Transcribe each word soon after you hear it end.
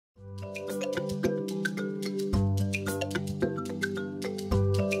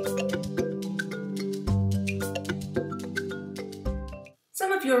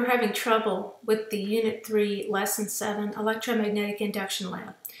you are having trouble with the Unit 3, Lesson 7, Electromagnetic Induction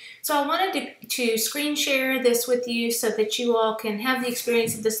Lab. So I wanted to screen share this with you so that you all can have the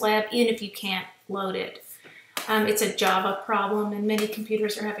experience of this lab even if you can't load it. It's a Java problem and many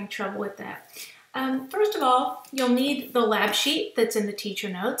computers are having trouble with that. First of all, you'll need the lab sheet that's in the teacher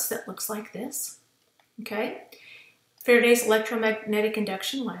notes that looks like this. Okay, Faraday's Electromagnetic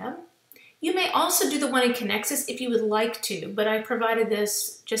Induction Lab. You may also do the one in Connexus if you would like to, but I provided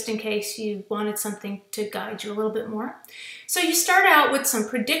this just in case you wanted something to guide you a little bit more. So you start out with some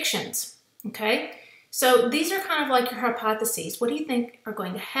predictions, okay? So these are kind of like your hypotheses. What do you think are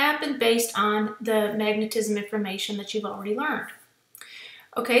going to happen based on the magnetism information that you've already learned?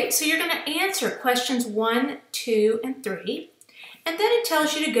 Okay, so you're going to answer questions 1, 2, and 3. And then it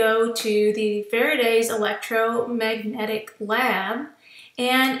tells you to go to the Faraday's Electromagnetic Lab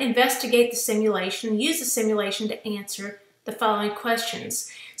and investigate the simulation, use the simulation to answer the following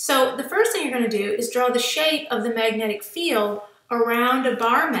questions. So the first thing you're going to do is draw the shape of the magnetic field around a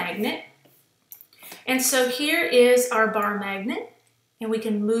bar magnet. And so here is our bar magnet, and we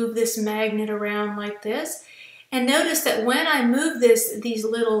can move this magnet around like this. And notice that when I move this, these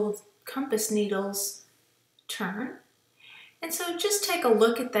little compass needles turn. And so just take a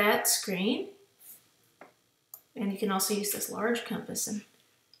look at that screen. And you can also use this large compass and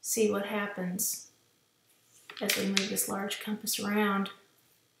see what happens as we move this large compass around.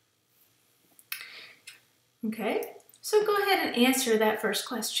 Okay, so go ahead and answer that first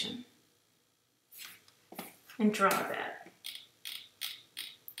question and draw that.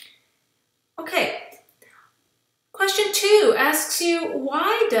 Okay, question 2 asks you,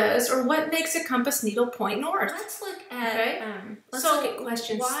 why does or what makes a compass needle point north? Let's look at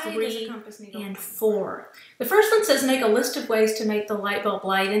questions 3 and 4. The first one says make a list of ways to make the light bulb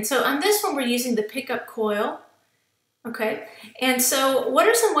light. And so on this one we're using the pickup coil. Okay, and so what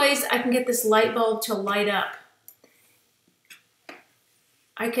are some ways I can get this light bulb to light up?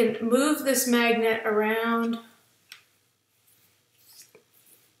 I can move this magnet around.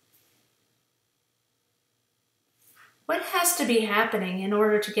 What has to be happening in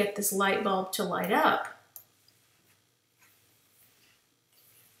order to get this light bulb to light up?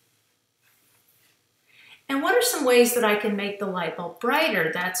 And what are some ways that I can make the light bulb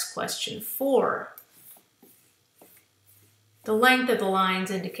brighter? That's question 4. The length of the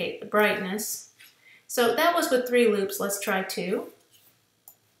lines indicate the brightness. So that was with 3 loops. Let's try 2.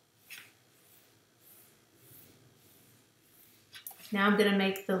 Now I'm going to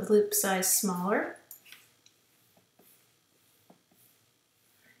make the loop size smaller.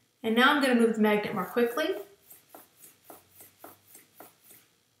 And now I'm going to move the magnet more quickly.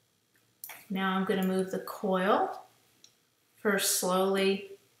 Now I'm going to move the coil, first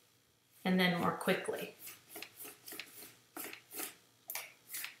slowly and then more quickly.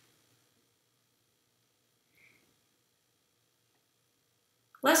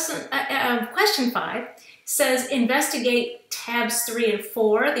 Question 5 says investigate tabs 3 and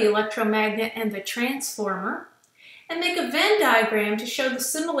 4, the electromagnet and the transformer, and make a Venn diagram to show the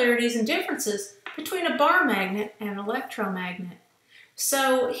similarities and differences between a bar magnet and an electromagnet.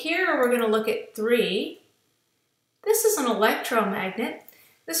 So here we're going to look at 3. This is an electromagnet.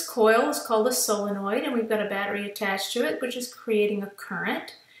 This coil is called a solenoid, and we've got a battery attached to it, which is creating a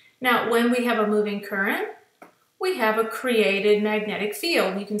current. Now, when we have a moving current, we have a created magnetic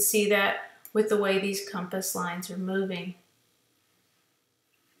field. You can see that with the way these compass lines are moving.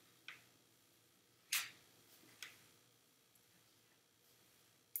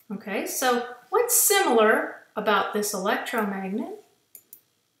 Okay, so what's similar about this electromagnet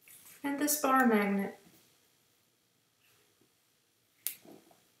and this bar magnet?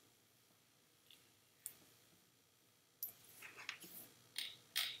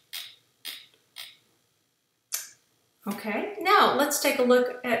 Okay, now let's take a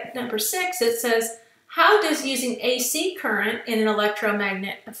look at number 6. It says, how does using AC current in an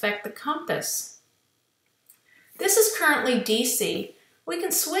electromagnet affect the compass? This is currently DC. We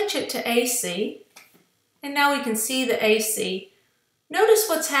can switch it to AC, and now we can see the AC. Notice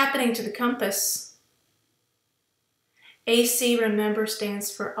what's happening to the compass. AC, remember,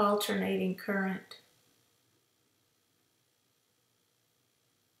 stands for alternating current.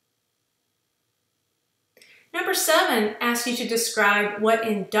 Number 7 asks you to describe what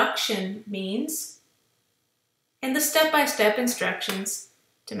induction means and the step-by-step instructions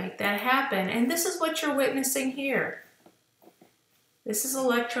to make that happen. And this is what you're witnessing here. This is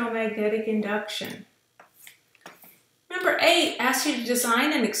electromagnetic induction. Number 8 asks you to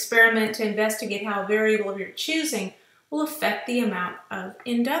design an experiment to investigate how a variable you're choosing will affect the amount of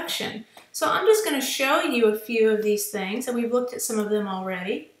induction. So I'm just going to show you a few of these things, and we've looked at some of them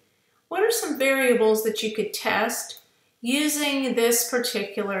already. What are some variables that you could test using this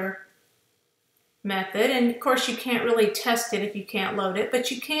particular method? And of course you can't really test it if you can't load it, but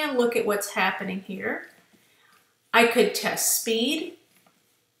you can look at what's happening here. I could test speed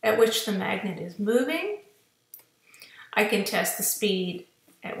at which the magnet is moving. I can test the speed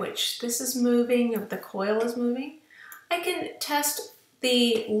at which this is moving, if the coil is moving. I can test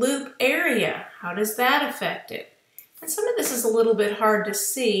the loop area. How does that affect it? And some of this is a little bit hard to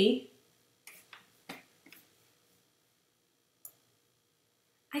see.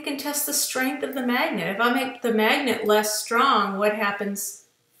 I can test the strength of the magnet. If I make the magnet less strong, what happens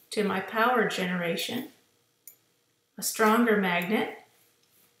to my power generation? A stronger magnet,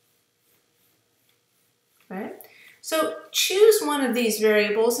 right? So choose one of these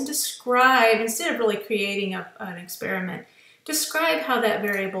variables and describe, instead of really creating an experiment, describe how that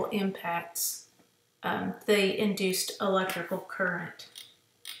variable impacts the induced electrical current.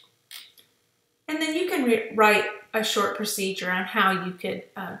 And then you can write a short procedure on how you could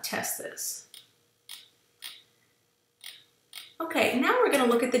test this. Okay, now we're going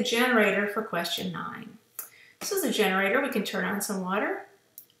to look at the generator for question 9. This is a generator. We can turn on some water.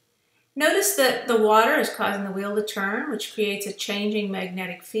 Notice that the water is causing the wheel to turn, which creates a changing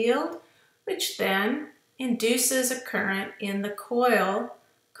magnetic field, which then induces a current in the coil,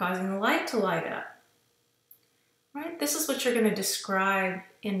 causing the light to light up. Right? This is what you're going to describe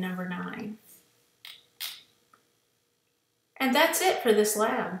in number 9. And that's it for this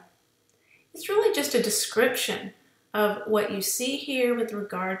lab. It's really just a description of what you see here with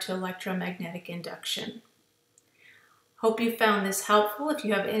regard to electromagnetic induction. Hope you found this helpful. If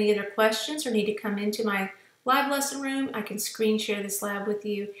you have any other questions or need to come into my live lesson room, I can screen share this lab with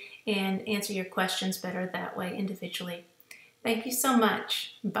you and answer your questions better that way individually. Thank you so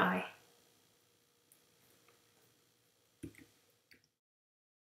much. Bye.